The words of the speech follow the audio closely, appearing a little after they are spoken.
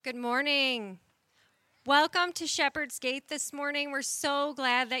Good morning. Welcome to Shepherd's Gate this morning. We're so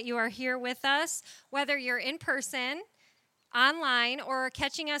glad that you are here with us, whether you're in person, online, or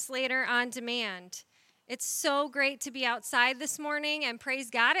catching us later on demand. It's so great to be outside this morning, and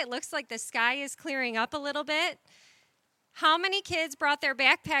praise God, it looks like the sky is clearing up a little bit. How many kids brought their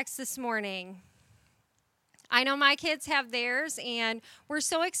backpacks this morning? I know my kids have theirs, and we're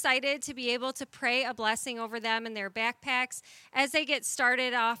so excited to be able to pray a blessing over them and their backpacks as they get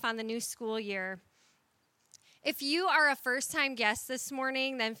started off on the new school year. If you are a first-time guest this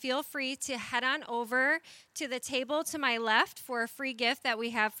morning, then feel free to head on over to the table to my left for a free gift that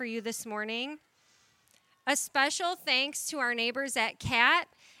we have for you this morning. A special thanks to our neighbors at CAT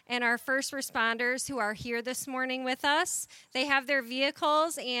and our first responders who are here this morning with us. They have their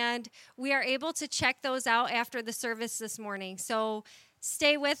vehicles, and we are able to check those out after the service this morning. So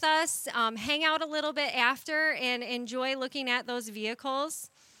stay with us, hang out a little bit after, and enjoy looking at those vehicles.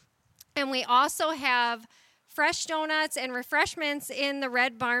 And we also have fresh donuts and refreshments in the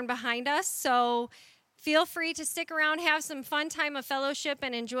red barn behind us. So feel free to stick around, have some fun time of fellowship,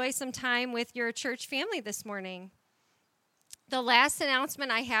 and enjoy some time with your church family this morning. The last announcement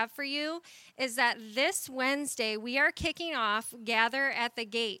I have for you is that this Wednesday we are kicking off Gather at the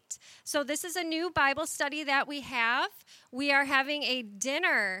Gate. So this is a new Bible study that we have. We are having a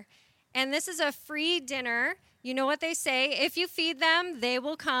dinner, and this is a free dinner. You know what they say, if you feed them, they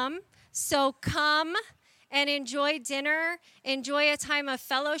will come. So come and enjoy dinner, enjoy a time of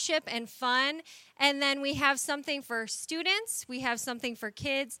fellowship and fun. And then we have something for students, we have something for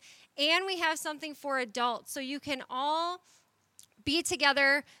kids, and we have something for adults. So you can all be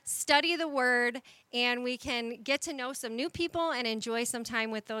together, study the Word, and we can get to know some new people and enjoy some time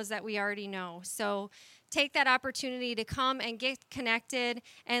with those that we already know. So take that opportunity to come and get connected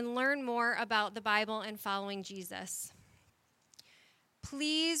and learn more about the Bible and following Jesus.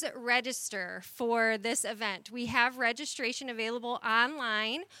 Please register for this event. We have registration available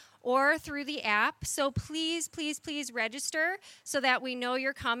online or through the app. So please, please, please register so that we know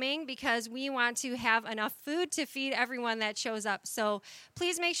you're coming, because we want to have enough food to feed everyone that shows up. So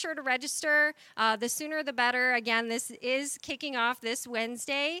please make sure to register. The sooner the better. Again, this is kicking off this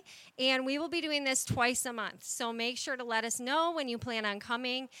Wednesday, and we will be doing this twice a month. So make sure to let us know when you plan on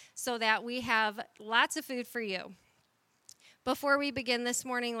coming so that we have lots of food for you. Before we begin this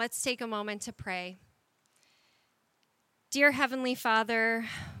morning, let's take a moment to pray. Dear Heavenly Father,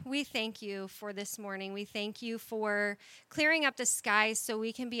 we thank you for this morning. We thank you for clearing up the skies so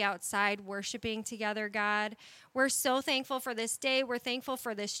we can be outside worshiping together, God. We're so thankful for this day. We're thankful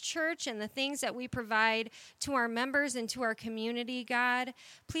for this church and the things that we provide to our members and to our community, God.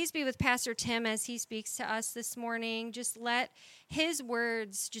 Please be with Pastor Tim as he speaks to us this morning. Just let his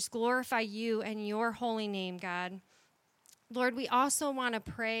words just glorify you and your holy name, God. Lord, we also want to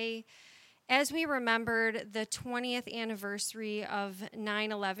pray as we remembered the 20th anniversary of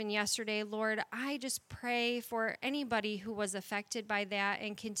 9/11 yesterday. Lord, I just pray for anybody who was affected by that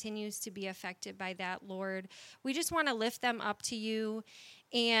and continues to be affected by that, Lord. We just want to lift them up to you,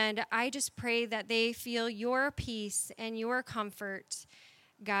 and I just pray that they feel your peace and your comfort,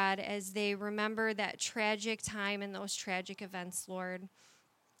 God, as they remember that tragic time and those tragic events, Lord.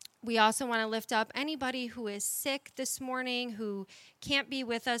 We also want to lift up anybody who is sick this morning, who can't be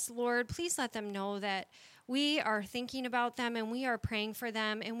with us, Lord. Please let them know that we are thinking about them and we are praying for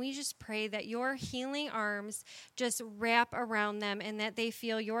them. And we just pray that your healing arms just wrap around them and that they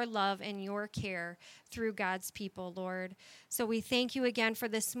feel your love and your care through God's people, Lord. So we thank you again for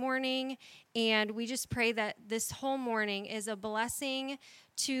this morning. And we just pray that this whole morning is a blessing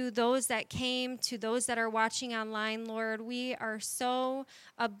to those that came, to those that are watching online, Lord. We are so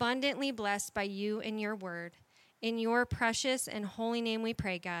abundantly blessed by you and your word. In your precious and holy name we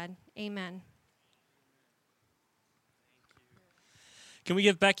pray, God. Amen. Can we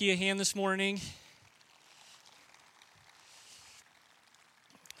give Becky a hand this morning?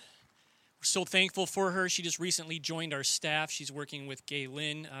 We're so thankful for her. She just recently joined our staff. She's working with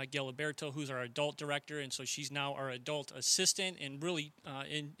Gaylin Galiberto, who's our adult director, and so she's now our adult assistant and really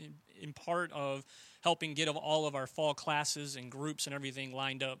in part of helping get all of our fall classes and groups and everything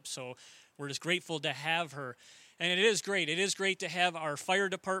lined up. So we're just grateful to have her. And it is great. It is great to have our fire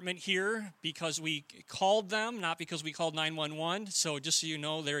department here because we called them, not because we called 911. So just so you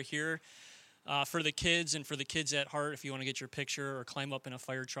know, they're here for the kids and for the kids at heart. If you want to get your picture or climb up in a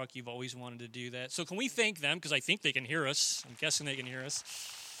fire truck, you've always wanted to do that. So can we thank them? Because I think they can hear us. I'm guessing they can hear us.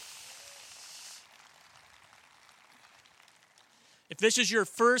 If this is your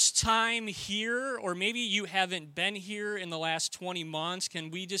first time here, or maybe you haven't been here in the last 20 months,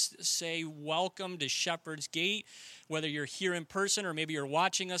 can we just say welcome to Shepherd's Gate? Whether you're here in person or maybe you're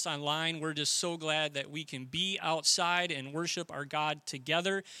watching us online, we're just so glad that we can be outside and worship our God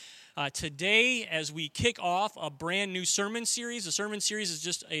together. Today, as we kick off a brand new sermon series, the sermon series is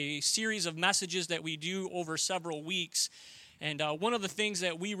just a series of messages that we do over several weeks. And one of the things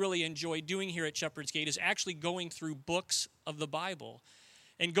that we really enjoy doing here at Shepherd's Gate is actually going through books of the Bible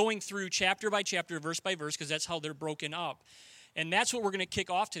and going through chapter by chapter, verse by verse, because that's how they're broken up. And that's what we're going to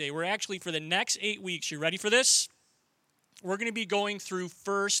kick off today. We're actually, for the next 8 weeks, you ready for this? We're going to be going through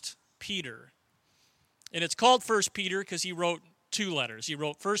 1 Peter. And it's called 1 Peter because he wrote 2 letters. He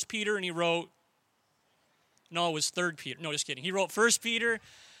wrote 1 Peter and he wrote, no, it was 3 Peter. No, just kidding. He wrote 1 Peter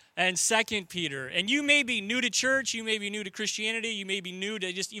and 2 Peter. And you may be new to church, you may be new to Christianity, you may be new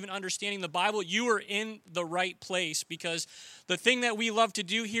to just even understanding the Bible. You are in the right place, because the thing that we love to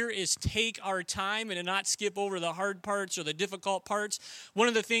do here is take our time and to not skip over the hard parts or the difficult parts. One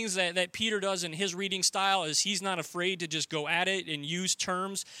of the things that Peter does in his reading style is he's not afraid to just go at it and use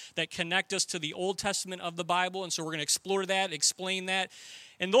terms that connect us to the Old Testament of the Bible. And so we're going to explore that, explain that.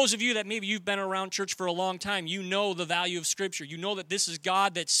 And those of you that maybe you've been around church for a long time, you know the value of Scripture. You know that this is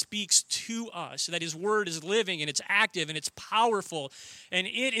God that speaks to us, that His Word is living and it's active and it's powerful. And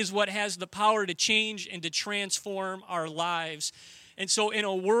it is what has the power to change and to transform our lives. And so in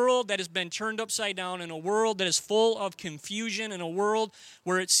a world that has been turned upside down, in a world that is full of confusion, in a world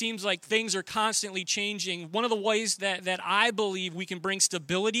where it seems like things are constantly changing, one of the ways that I believe we can bring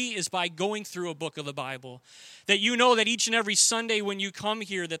stability is by going through a book of the Bible. That you know that each and every Sunday when you come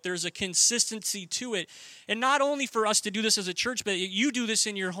here, that there's a consistency to it. And not only for us to do this as a church, but you do this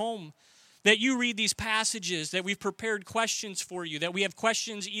in your home. That you read these passages, that we've prepared questions for you, that we have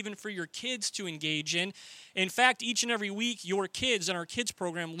questions even for your kids to engage in. In fact, each and every week, your kids in our kids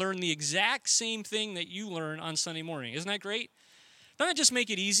program learn the exact same thing that you learn on Sunday morning. Isn't that great? Doesn't that just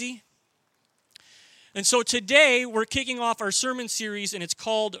make it easy? And so today, we're kicking off our sermon series, and it's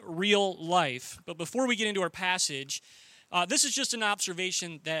called Real Life. But before we get into our passage, this is just an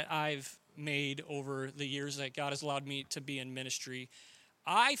observation that I've made over the years that God has allowed me to be in ministry.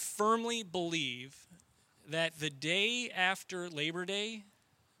 I firmly believe that the day after Labor Day,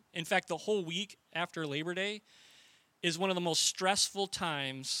 in fact, the whole week after Labor Day, is one of the most stressful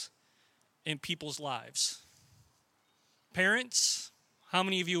times in people's lives. Parents, how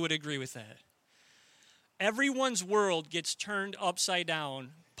many of you would agree with that? Everyone's world gets turned upside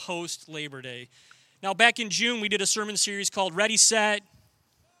down post-Labor Day. Now, back in June, we did a sermon series called Ready, Set.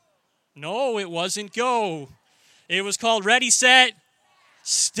 No, it wasn't Go. It was called Ready, Set,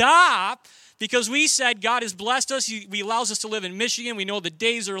 Stop, because we said God has blessed us. He allows us to live in Michigan. We know the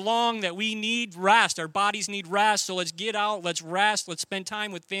days are long, that we need rest. Our bodies need rest. So let's get out, let's rest, let's spend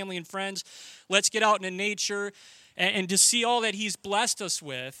time with family and friends. Let's get out into nature and to see all that He's blessed us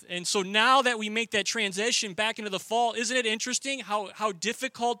with. And so now that we make that transition back into the fall, isn't it interesting how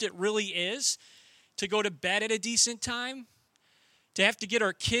difficult it really is to go to bed at a decent time? To have to get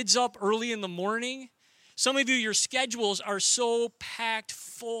our kids up early in the morning? Some of you, your schedules are so packed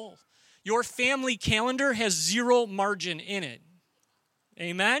full. Your family calendar has zero margin in it.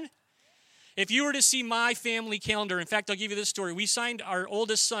 Amen? If you were to see my family calendar, in fact, I'll give you this story. We signed our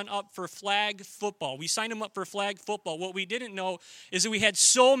oldest son up for flag football. What we didn't know is that we had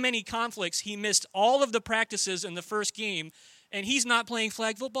so many conflicts, he missed all of the practices in the first game, and he's not playing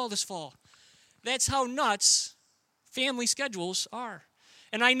flag football this fall. That's how nuts family schedules are.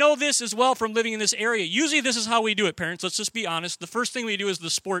 And I know this as well from living in this area. Usually this is how we do it, parents. Let's just be honest. The first thing we do is the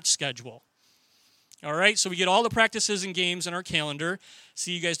sports schedule. All right, so we get all the practices and games in our calendar.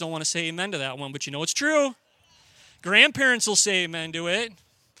 See, you guys don't want to say amen to that one, but you know it's true. Grandparents will say amen to it.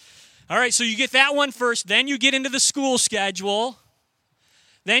 All right, so you get that one first. Then you get into the school schedule.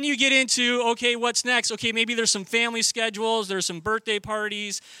 Then you get into, okay, what's next? Okay, maybe there's some family schedules. There's some birthday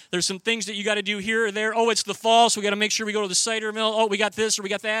parties. There's some things that you got to do here or there. Oh, it's the fall, so we got to make sure we go to the cider mill. Oh, we got this or we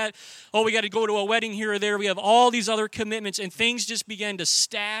got that. Oh, we got to go to a wedding here or there. We have all these other commitments, and things just begin to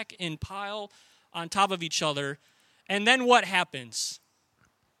stack and pile on top of each other. And then what happens?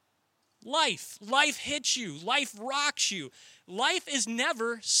 Life. Life hits you. Life rocks you. Life is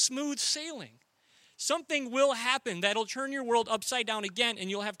never smooth sailing. Something will happen that'll turn your world upside down again, and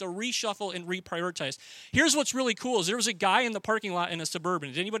you'll have to reshuffle and reprioritize. Here's what's really cool is there was a guy in the parking lot in a Suburban.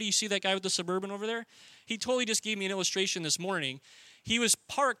 Did anybody see that guy with the Suburban over there? He totally just gave me an illustration this morning. He was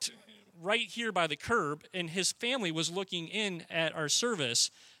parked right here by the curb, and his family was looking in at our service.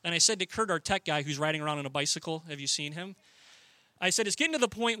 And I said to Kurt, our tech guy who's riding around on a bicycle, have you seen him? I said, it's getting to the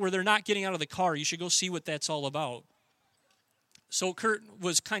point where they're not getting out of the car. You should go see what that's all about. So Kurt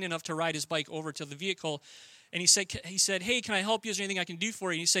was kind enough to ride his bike over to the vehicle, and he said, hey, can I help you? Is there anything I can do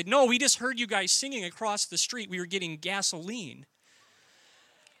for you? And he said, no, we just heard you guys singing across the street. We were getting gasoline.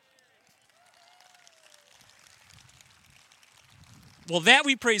 Well, that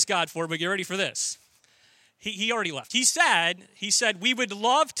we praise God for, but get ready for this. He already left. He said, we would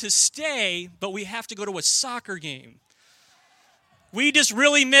love to stay, but we have to go to a soccer game. We just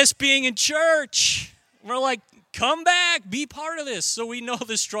really miss being in church. We're like, come back, be part of this. So we know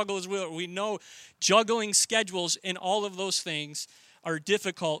the struggle is real. We know juggling schedules and all of those things are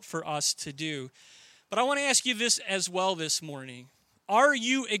difficult for us to do. But I want to ask you this as well this morning. Are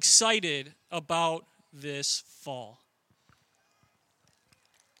you excited about this fall?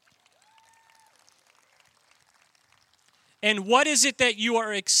 And what is it that you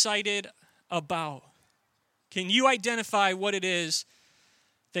are excited about? Can you identify what it is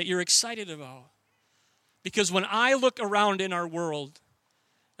that you're excited about? Because when I look around in our world,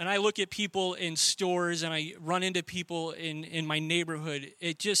 and I look at people in stores, and I run into people in my neighborhood,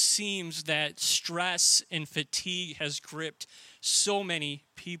 it just seems that stress and fatigue has gripped so many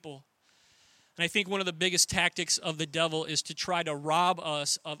people. And I think one of the biggest tactics of the devil is to try to rob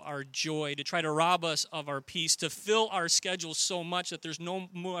us of our joy, to try to rob us of our peace, to fill our schedules so much that there's no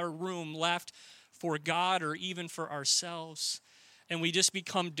more room left for God or even for ourselves. And we just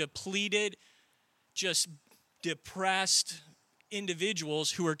become depleted, just depressed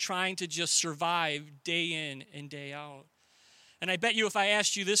individuals who are trying to just survive day in and day out. And I bet you if I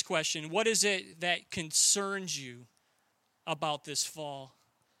asked you this question, what is it that concerns you about this fall?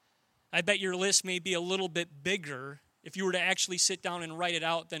 I bet your list may be a little bit bigger if you were to actually sit down and write it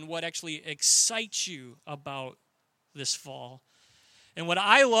out than what actually excites you about this fall. And what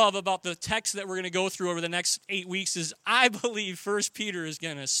I love about the text that we're going to go through over the next 8 weeks is I believe 1 Peter is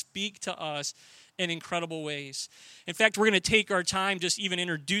going to speak to us in incredible ways. In fact, we're going to take our time just even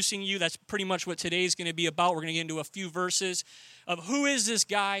introducing you. That's pretty much what today is going to be about. We're going to get into a few verses of who is this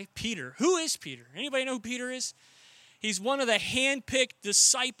guy, Peter. Who is Peter? Anybody know who Peter is? He's one of the hand-picked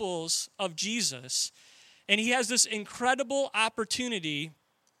disciples of Jesus, and he has this incredible opportunity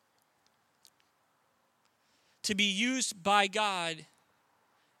to be used by God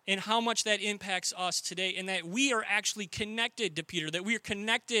and how much that impacts us today, and that we are actually connected to Peter, that we are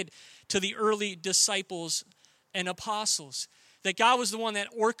connected to the early disciples and apostles, that God was the one that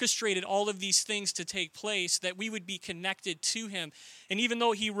orchestrated all of these things to take place, that we would be connected to him. And even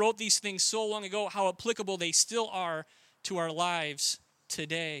though he wrote these things so long ago, how applicable they still are to our lives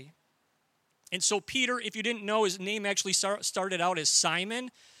today. And so Peter, if you didn't know, his name actually started out as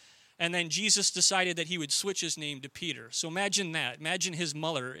Simon, and then Jesus decided that he would switch his name to Peter. So imagine that. Imagine his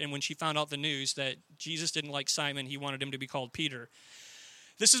mother, and when she found out the news that Jesus didn't like Simon, he wanted him to be called Peter.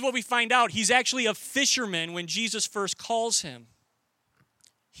 This is what we find out. He's actually a fisherman when Jesus first calls him.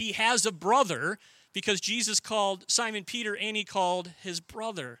 He has a brother because Jesus called Simon Peter and he called his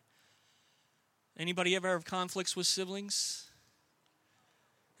brother. Anybody ever have conflicts with siblings?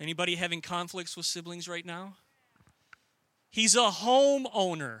 Anybody having conflicts with siblings right now? He's a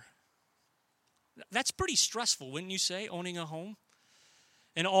homeowner. That's pretty stressful, wouldn't you say, owning a home?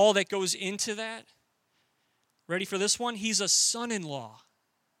 And all that goes into that. Ready for this one? He's a son-in-law.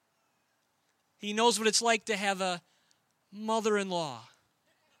 He knows what it's like to have a mother-in-law.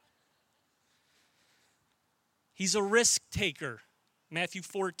 He's a risk taker, Matthew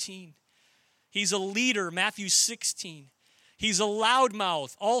 14. He's a leader, Matthew 16. He's a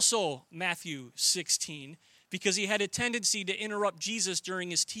loudmouth, also Matthew 16, because he had a tendency to interrupt Jesus during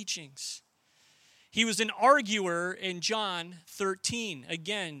his teachings. He was an arguer in John 13,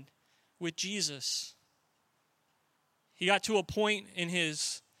 again, with Jesus. He got to a point in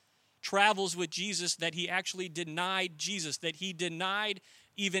his travels with Jesus that he actually denied Jesus, that he denied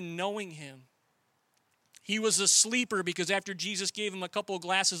even knowing him. He was a sleeper because after Jesus gave him a couple of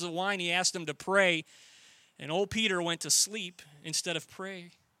glasses of wine, he asked him to pray, and old Peter went to sleep instead of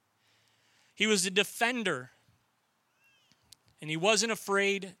pray. He was a defender, and he wasn't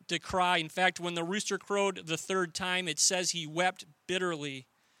afraid to cry. In fact, when the rooster crowed the third time, it says he wept bitterly.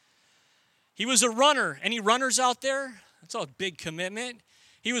 He was a runner. Any runners out there? That's a big commitment.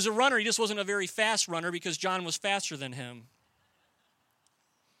 He was a runner. He just wasn't a very fast runner because John was faster than him.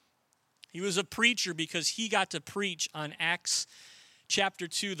 He was a preacher because he got to preach on Acts chapter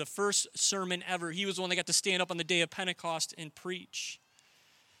 2, the first sermon ever. He was the one that got to stand up on the day of Pentecost and preach.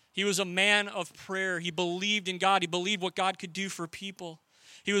 He was a man of prayer. He believed in God. He believed what God could do for people.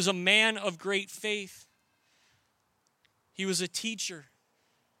 He was a man of great faith. He was a teacher.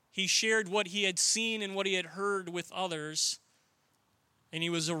 He shared what he had seen and what he had heard with others. And he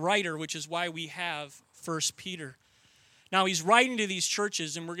was a writer, which is why we have 1 Peter. Now, he's writing to these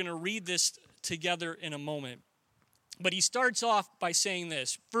churches, and we're going to read this together in a moment. But he starts off by saying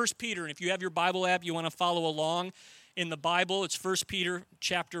this. 1 Peter, and if you have your Bible app, you want to follow along in the Bible, it's 1 Peter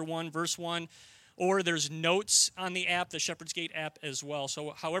chapter 1, verse 1. Or there's notes on the app, the Shepherd's Gate app as well.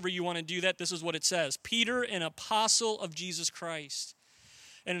 So however you want to do that, this is what it says. Peter, an apostle of Jesus Christ.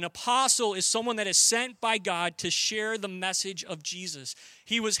 And an apostle is someone that is sent by God to share the message of Jesus.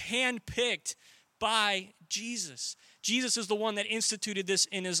 He was handpicked by Jesus. Jesus is the one that instituted this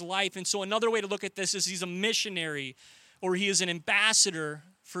in his life. And so another way to look at this is he's a missionary, or he is an ambassador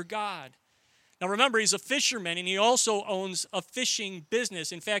for God. Now remember, he's a fisherman, and he also owns a fishing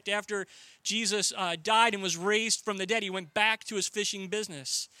business. In fact, after Jesus died and was raised from the dead, he went back to his fishing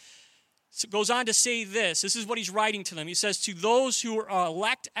business. So it goes on to say this. This is what he's writing to them. He says, to those who are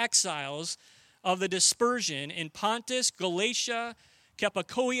elect exiles of the dispersion in Pontus, Galatia,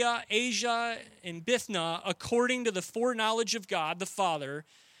 Cappadocia, Asia, and Bithynia, according to the foreknowledge of God the Father,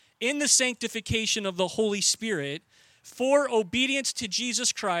 in the sanctification of the Holy Spirit, for obedience to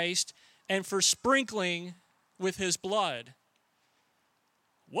Jesus Christ, and for sprinkling with his blood.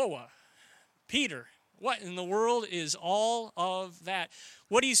 Whoa, Peter, what in the world is all of that?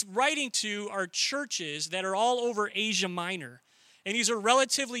 What he's writing to are churches that are all over Asia Minor. And these are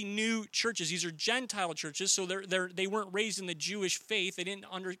relatively new churches. These are Gentile churches, so they weren't raised in the Jewish faith. They didn't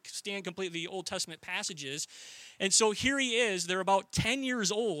understand completely the Old Testament passages. And so here he is. They're about 10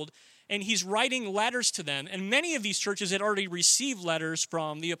 years old, and he's writing letters to them. And many of these churches had already received letters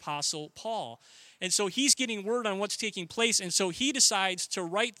from the Apostle Paul. And so he's getting word on what's taking place, and so he decides to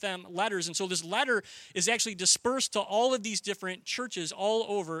write them letters. And so this letter is actually dispersed to all of these different churches all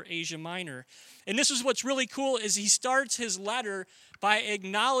over Asia Minor. And this is what's really cool is he starts his letter by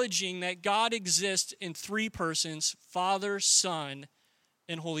acknowledging that God exists in three persons, Father, Son,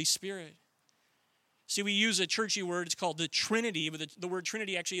 and Holy Spirit. See, we use a churchy word, it's called the Trinity, but the word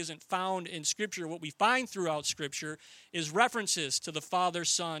Trinity actually isn't found in Scripture. What we find throughout Scripture is references to the Father,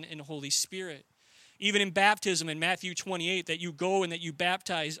 Son, and Holy Spirit. Even in baptism in Matthew 28, that you go and that you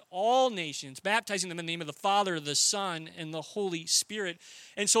baptize all nations, baptizing them in the name of the Father, the Son, and the Holy Spirit.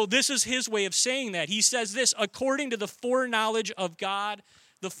 And so this is his way of saying that. He says this, according to the foreknowledge of God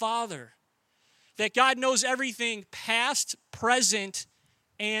the Father. That God knows everything past, present,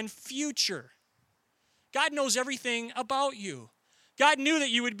 and future. God knows everything about you. God knew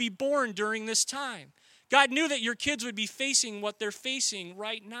that you would be born during this time. God knew that your kids would be facing what they're facing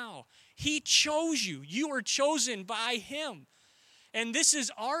right now. He chose you. You were chosen by him. And this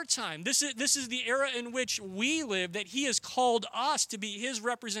is our time. This is the era in which we live, that he has called us to be his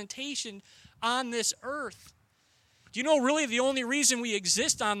representation on this earth. Do you know really the only reason we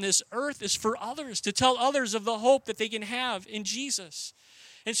exist on this earth is for others, to tell others of the hope that they can have in Jesus.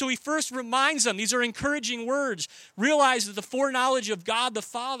 And so he first reminds them, these are encouraging words, realize that the foreknowledge of God the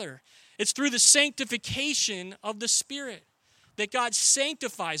Father, it's through the sanctification of the Spirit. That God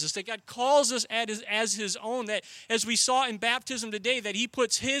sanctifies us, that God calls us as his own, that as we saw in baptism today, that he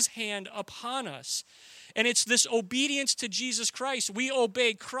puts his hand upon us. And it's this obedience to Jesus Christ. We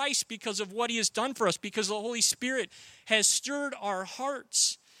obey Christ because of what he has done for us, because the Holy Spirit has stirred our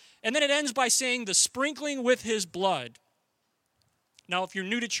hearts. And then it ends by saying the sprinkling with his blood. Now, if you're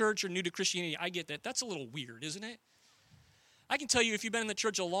new to church or new to Christianity, I get that. That's a little weird, isn't it? I can tell you, if you've been in the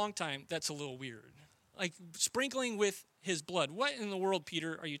church a long time, that's a little weird. Like sprinkling with his blood. What in the world,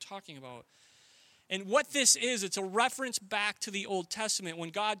 Peter, are you talking about? And what this is, it's a reference back to the Old Testament when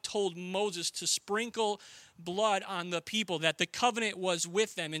God told Moses to sprinkle blood on the people, that the covenant was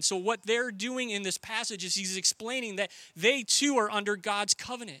with them. And so what they're doing in this passage is he's explaining that they too are under God's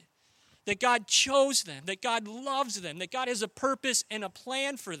covenant, that God chose them, that God loves them, that God has a purpose and a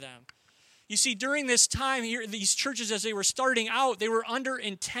plan for them. You see, during this time here, these churches, as they were starting out, they were under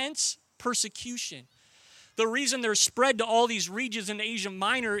intense persecution. The reason they're spread to all these regions in Asia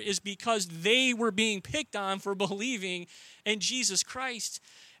Minor is because they were being picked on for believing in Jesus Christ.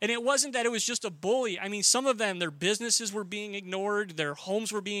 And it wasn't that it was just a bully. I mean, some of them, their businesses were being ignored. Their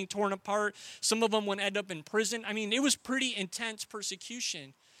homes were being torn apart. Some of them would end up in prison. I mean, it was pretty intense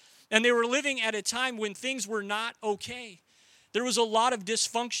persecution. And they were living at a time when things were not okay. There was a lot of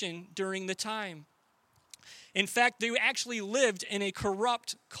dysfunction during the time. In fact, they actually lived in a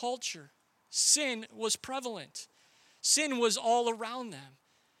corrupt culture. Sin was prevalent. Sin was all around them.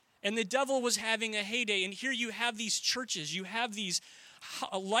 And the devil was having a heyday. And here you have these churches. You have these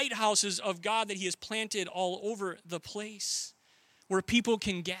lighthouses of God that he has planted all over the place where people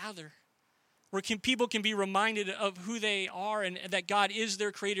can gather, where people can be reminded of who they are and that God is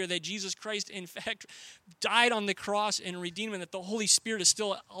their creator, that Jesus Christ, in fact, died on the cross and redeemed them, that the Holy Spirit is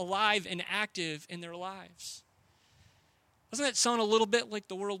still alive and active in their lives. Doesn't that sound a little bit like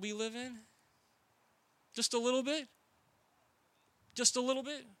the world we live in? Just a little bit? Just a little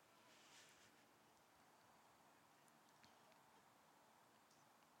bit?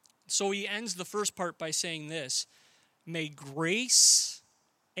 So he ends the first part by saying this: may grace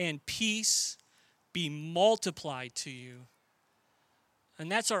and peace be multiplied to you.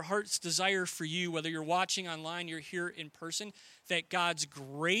 And that's our heart's desire for you, whether you're watching online, you're here in person, that God's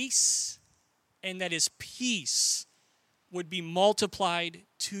grace and that his peace would be multiplied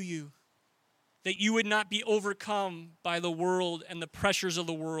to you. That you would not be overcome by the world and the pressures of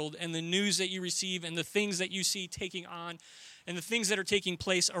the world and the news that you receive and the things that you see taking on and the things that are taking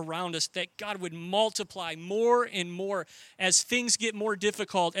place around us, that God would multiply more and more as things get more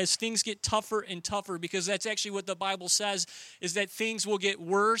difficult, as things get tougher and tougher, because that's actually what the Bible says, is that things will get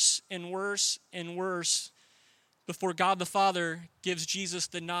worse and worse and worse before God the Father gives Jesus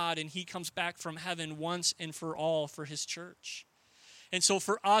the nod and he comes back from heaven once and for all for his church. And so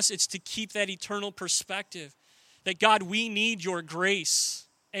for us, it's to keep that eternal perspective that, God, we need your grace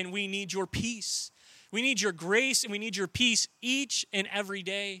and we need your peace. We need your grace and we need your peace each and every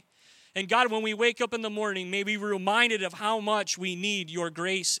day. And God, when we wake up in the morning, may we be reminded of how much we need your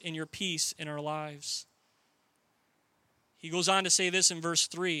grace and your peace in our lives. He goes on to say this in verse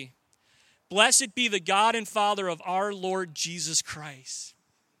 3. Blessed be the God and Father of our Lord Jesus Christ.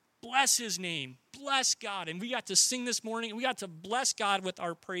 Bless his name. Bless God. And we got to sing this morning, and we got to bless God with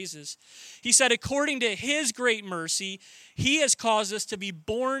our praises. He said, according to his great mercy, he has caused us to be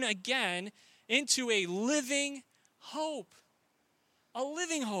born again into a living hope. A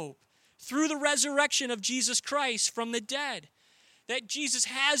living hope through the resurrection of Jesus Christ from the dead. That Jesus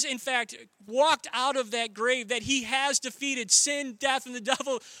has, in fact, walked out of that grave, that he has defeated sin, death, and the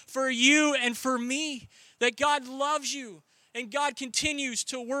devil for you and for me. That God loves you. And God continues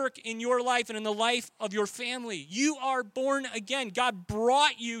to work in your life and in the life of your family. You are born again. God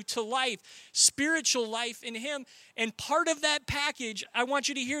brought you to life, spiritual life in him. And part of that package, I want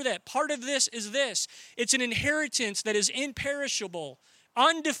you to hear that. Part of this is this. It's an inheritance that is imperishable,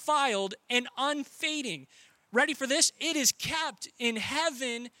 undefiled, and unfading. Ready for this? It is kept in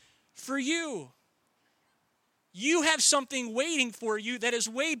heaven for you. You have something waiting for you that is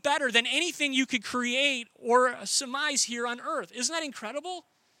way better than anything you could create or surmise here on earth. Isn't that incredible?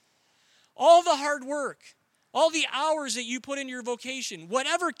 All the hard work, all the hours that you put in your vocation,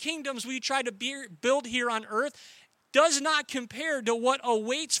 whatever kingdoms we try to build here on earth does not compare to what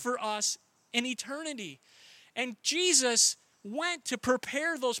awaits for us in eternity. And Jesus went to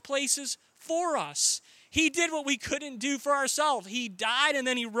prepare those places for us. He did what we couldn't do for ourselves. He died and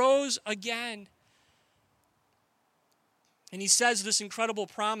then he rose again. And he says this incredible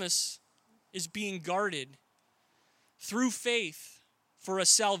promise is being guarded through faith for a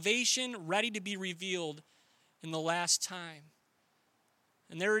salvation ready to be revealed in the last time.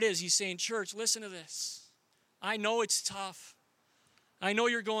 And there it is. He's saying, church, listen to this. I know it's tough. I know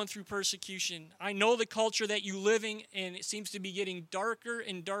you're going through persecution. I know the culture that you live in, and it seems to be getting darker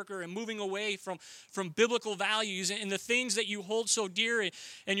and darker and moving away from biblical values and the things that you hold so dear.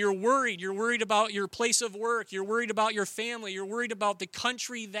 And you're worried. You're worried about your place of work. You're worried about your family. You're worried about the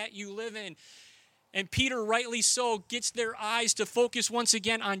country that you live in. And Peter, rightly so, gets their eyes to focus once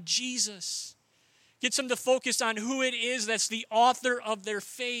again on Jesus. Gets them to focus on who it is that's the author of their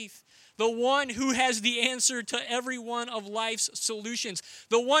faith. The one who has the answer to every one of life's solutions.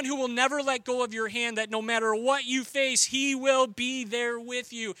 The one who will never let go of your hand, that no matter what you face, he will be there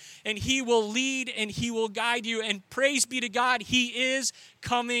with you. And he will lead and he will guide you. And praise be to God, he is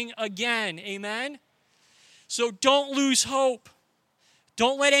coming again. Amen? So don't lose hope.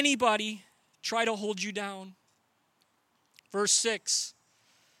 Don't let anybody try to hold you down. Verse 6.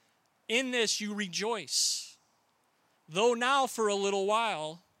 In this you rejoice, though now for a little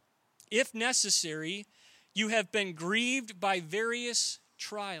while, if necessary, you have been grieved by various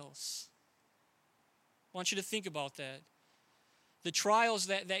trials. I want you to think about that. The trials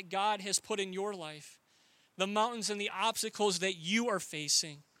that God has put in your life. The mountains and the obstacles that you are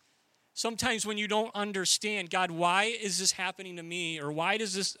facing. Sometimes when you don't understand, God, why is this happening to me? Or why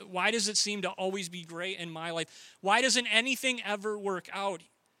does it seem to always be great in my life? Why doesn't anything ever work out?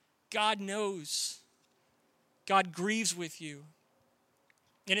 God knows. God grieves with you.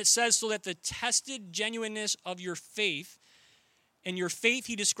 And it says, so that the tested genuineness of your faith, and your faith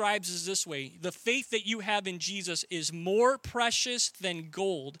he describes as this way, the faith that you have in Jesus is more precious than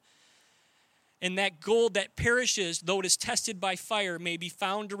gold, and that gold that perishes, though it is tested by fire, may be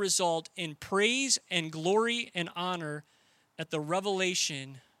found to result in praise and glory and honor at the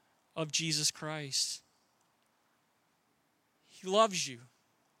revelation of Jesus Christ. He loves you.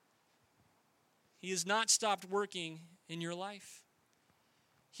 He has not stopped working in your life.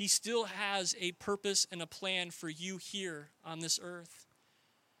 He still has a purpose and a plan for you here on this earth.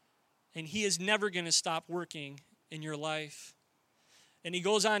 And he is never going to stop working in your life. And he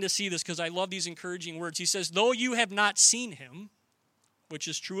goes on to see this because I love these encouraging words. He says, though you have not seen him, which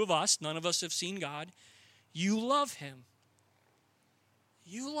is true of us, none of us have seen God, you love him.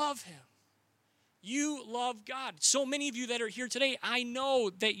 You love him. You love God. So many of you that are here today, I know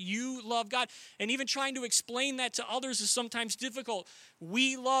that you love God. And even trying to explain that to others is sometimes difficult.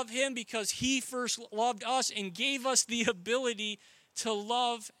 We love him because he first loved us and gave us the ability to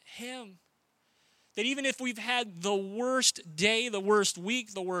love him. That even if we've had the worst day, the worst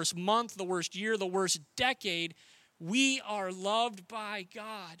week, the worst month, the worst year, the worst decade, we are loved by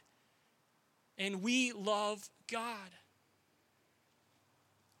God. And we love God.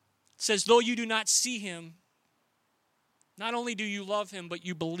 It says, though you do not see him, not only do you love him, but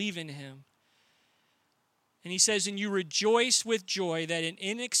you believe in him. And he says, and you rejoice with joy that an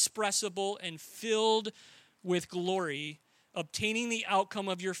inexpressible and filled with glory, obtaining the outcome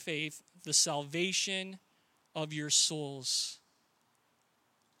of your faith, the salvation of your souls.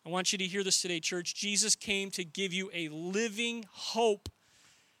 I want you to hear this today, church. Jesus came to give you a living hope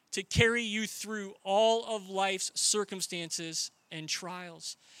to carry you through all of life's circumstances and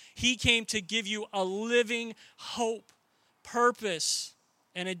trials. He came to give you a living hope, purpose,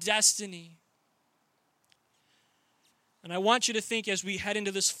 and a destiny. And I want you to think as we head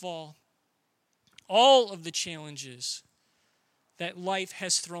into this fall, all of the challenges that life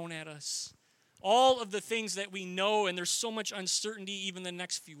has thrown at us, all of the things that we know, and there's so much uncertainty even the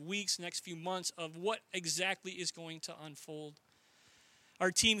next few weeks, next few months of what exactly is going to unfold. Our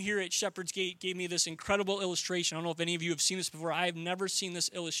team here at Shepherd's Gate gave me this incredible illustration. I don't know if any of you have seen this before. I have never seen this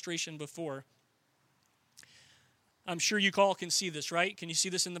illustration before. I'm sure you all can see this, right? Can you see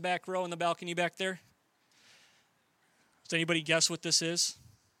this in the back row in the balcony back there? Does anybody guess what this is?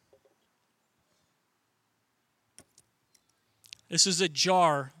 This is a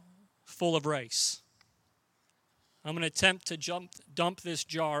jar full of rice. I'm going to attempt to dump this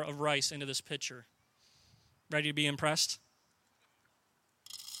jar of rice into this pitcher. Ready to be impressed?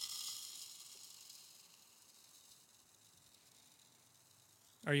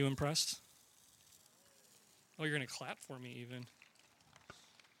 Are you impressed? Oh, you're going to clap for me even.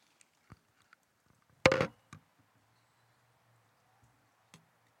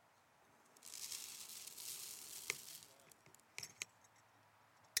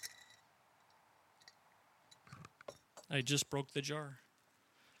 I just broke the jar.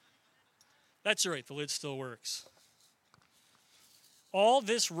 That's all right, the lid still works. All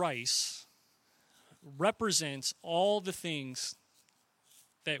this rice represents all the things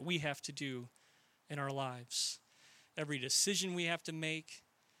that we have to do in our lives. Every decision we have to make,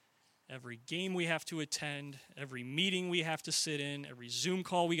 every game we have to attend, every meeting we have to sit in, every Zoom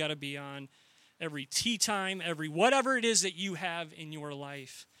call we got to be on, every tea time, every whatever it is that you have in your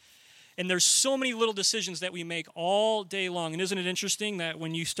life. And there's so many little decisions that we make all day long. And isn't it interesting that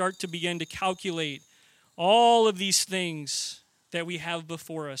when you start to begin to calculate all of these things that we have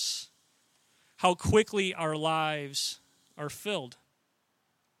before us, how quickly our lives are filled?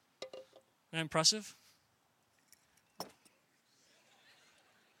 Isn't that impressive?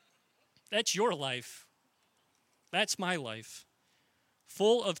 That's your life. That's my life.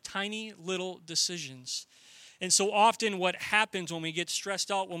 Full of tiny little decisions. And so often what happens when we get stressed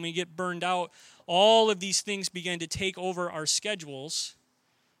out, when we get burned out, all of these things begin to take over our schedules.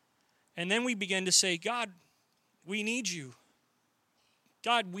 And then we begin to say, God, we need you.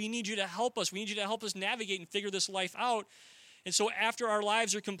 God, we need you to help us. We need you to help us navigate and figure this life out. And so after our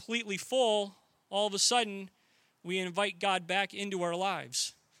lives are completely full, all of a sudden, we invite God back into our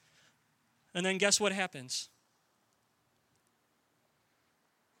lives. And then guess what happens?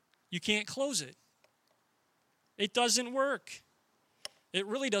 You can't close it. It doesn't work. It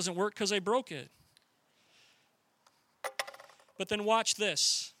really doesn't work because I broke it. But then watch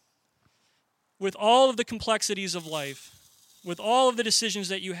this. With all of the complexities of life, with all of the decisions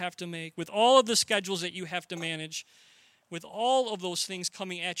that you have to make, with all of the schedules that you have to manage, with all of those things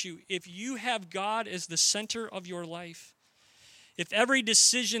coming at you, if you have God as the center of your life, if every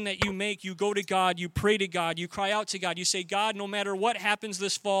decision that you make, you go to God, you pray to God, you cry out to God, you say, God, no matter what happens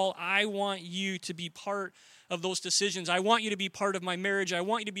this fall, I want you to be part of those decisions. I want you to be part of my marriage. I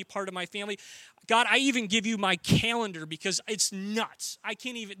want you to be part of my family. God, I even give you my calendar because it's nuts.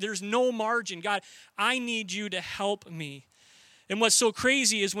 There's no margin. God, I need you to help me. And what's so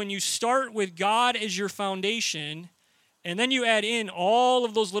crazy is when you start with God as your foundation, and then you add in all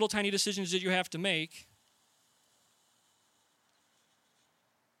of those little tiny decisions that you have to make,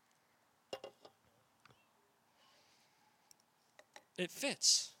 It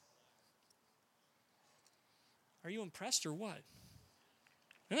fits. Are you impressed or what?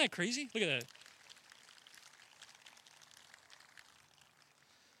 Isn't that crazy? Look at that.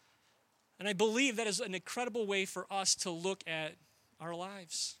 And I believe that is an incredible way for us to look at our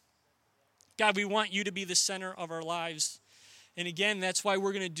lives. God, we want you to be the center of our lives. And again, that's why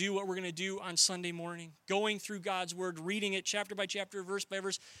we're going to do what we're going to do on Sunday morning. Going through God's word, reading it chapter by chapter, verse by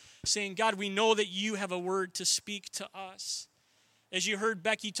verse, saying, God, we know that you have a word to speak to us. As you heard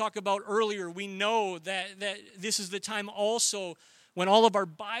Becky talk about earlier, we know that this is the time also when all of our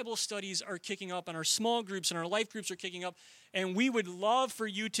Bible studies are kicking up and our small groups and our life groups are kicking up. And we would love for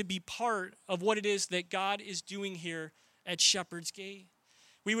you to be part of what it is that God is doing here at Shepherd's Gate.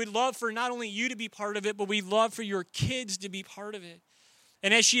 We would love for not only you to be part of it, but we'd love for your kids to be part of it.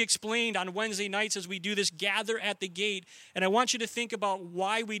 And as she explained on Wednesday nights as we do this gather at the gate, and I want you to think about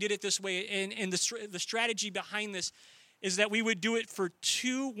why we did it this way, and the strategy behind this is that we would do it for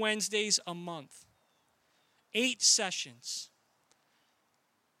 2 Wednesdays a month, 8 sessions.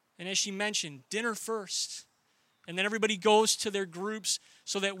 And as she mentioned, dinner first. And then everybody goes to their groups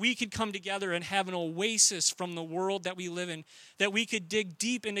so that we could come together and have an oasis from the world that we live in, that we could dig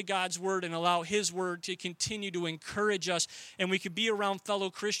deep into God's word and allow his word to continue to encourage us, and we could be around fellow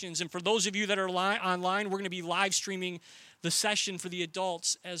Christians. And for those of you that are online, we're going to be live streaming the session for the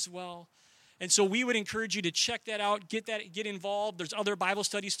adults as well. And so we would encourage you to check that out, get involved. There's other Bible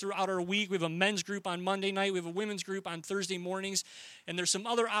studies throughout our week. We have a men's group on Monday night. We have a women's group on Thursday mornings. And there's some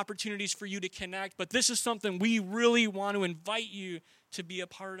other opportunities for you to connect. But this is something we really want to invite you to be a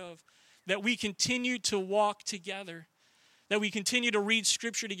part of, that we continue to walk together, that we continue to read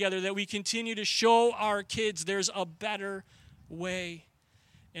Scripture together, that we continue to show our kids there's a better way.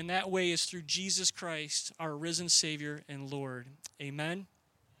 And that way is through Jesus Christ, our risen Savior and Lord. Amen.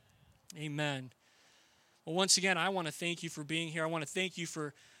 Amen. Well, once again, I want to thank you for being here. I want to thank you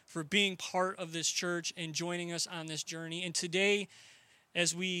for being part of this church and joining us on this journey. And today,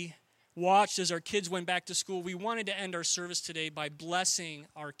 as we watched as our kids went back to school, we wanted to end our service today by blessing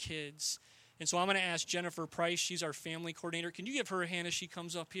our kids. And so I'm going to ask Jennifer Price. She's our family coordinator. Can you give her a hand as she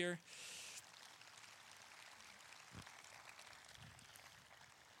comes up here?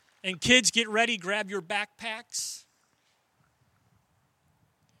 And kids, get ready. Grab your backpacks.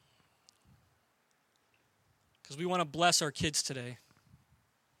 Because we want to bless our kids today.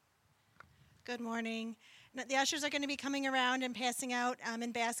 Good morning. The ushers are going to be coming around and passing out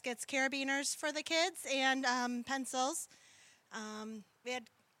in baskets carabiners for the kids and pencils. As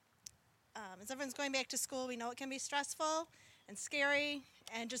everyone's going back to school, we know it can be stressful and scary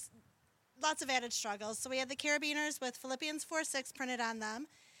and just lots of added struggles. So we have the carabiners with Philippians 4:6 printed on them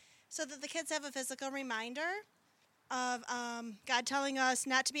so that the kids have a physical reminder of God telling us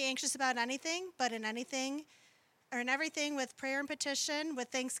not to be anxious about anything, but in everything with prayer and petition, with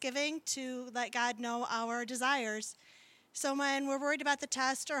thanksgiving, to let God know our desires. So when we're worried about the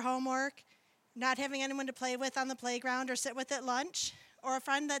test or homework, not having anyone to play with on the playground or sit with at lunch, or a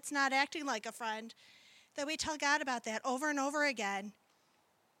friend that's not acting like a friend, that we tell God about that over and over again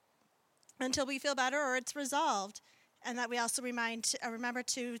until we feel better or it's resolved. And that we also remember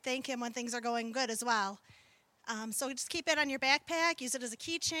to thank him when things are going good as well. So just keep it on your backpack, use it as a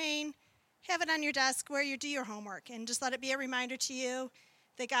keychain, have it on your desk where you do your homework, and just let it be a reminder to you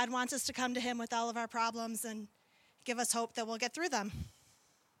that God wants us to come to him with all of our problems and give us hope that we'll get through them.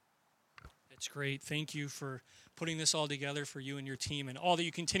 That's great. Thank you for putting this all together for you and your team and all that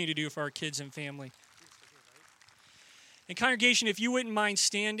you continue to do for our kids and family. And congregation, if you wouldn't mind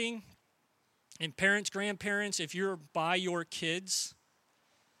standing, and parents, grandparents, if you're by your kids,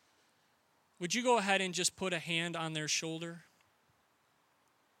 would you go ahead and just put a hand on their shoulder?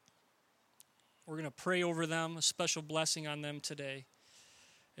 We're going to pray over them, a special blessing on them today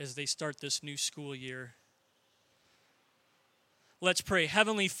as they start this new school year. Let's pray.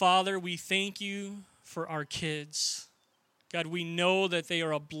 Heavenly Father, we thank you for our kids. God, we know that they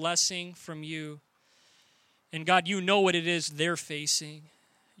are a blessing from you. And God, you know what it is they're facing.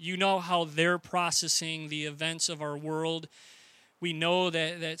 You know how they're processing the events of our world. We know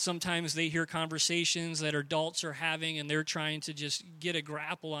that sometimes they hear conversations that adults are having and they're trying to just get a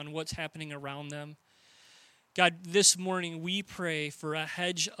grapple on what's happening around them. God, this morning we pray for a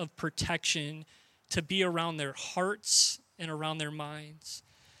hedge of protection to be around their hearts and around their minds.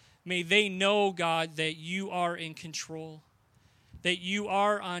 May they know, God, that you are in control, that you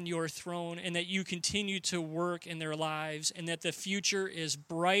are on your throne, and that you continue to work in their lives, and that the future is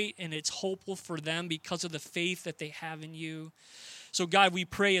bright and it's hopeful for them because of the faith that they have in you. So God, we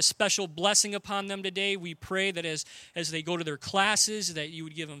pray a special blessing upon them today. We pray that as they go to their classes, that you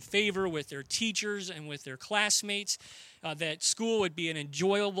would give them favor with their teachers and with their classmates, that school would be an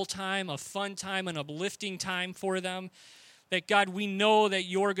enjoyable time, a fun time, an uplifting time for them. That God, we know that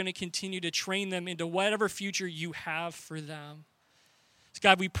you're going to continue to train them into whatever future you have for them. So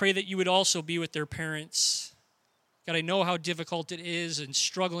God, we pray that you would also be with their parents. God, I know how difficult it is and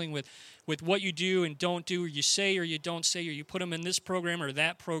struggling with what you do and don't do, or you say or you don't say, or you put them in this program or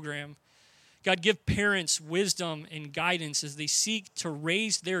that program. God, give parents wisdom and guidance as they seek to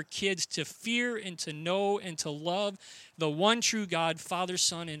raise their kids to fear and to know and to love the one true God, Father,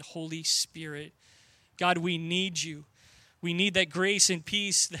 Son, and Holy Spirit. God, we need you. We need that grace and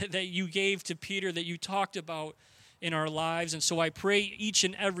peace that you gave to Peter, that you talked about in our lives. And so I pray each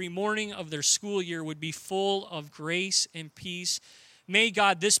and every morning of their school year would be full of grace and peace. May,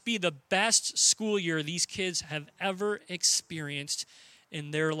 God, this be the best school year these kids have ever experienced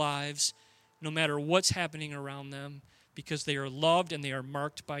in their lives, no matter what's happening around them, because they are loved and they are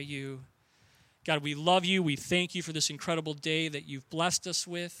marked by you. God, we love you. We thank you for this incredible day that you've blessed us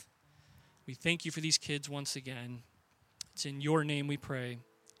with. We thank you for these kids once again. It's in your name we pray.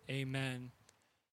 Amen.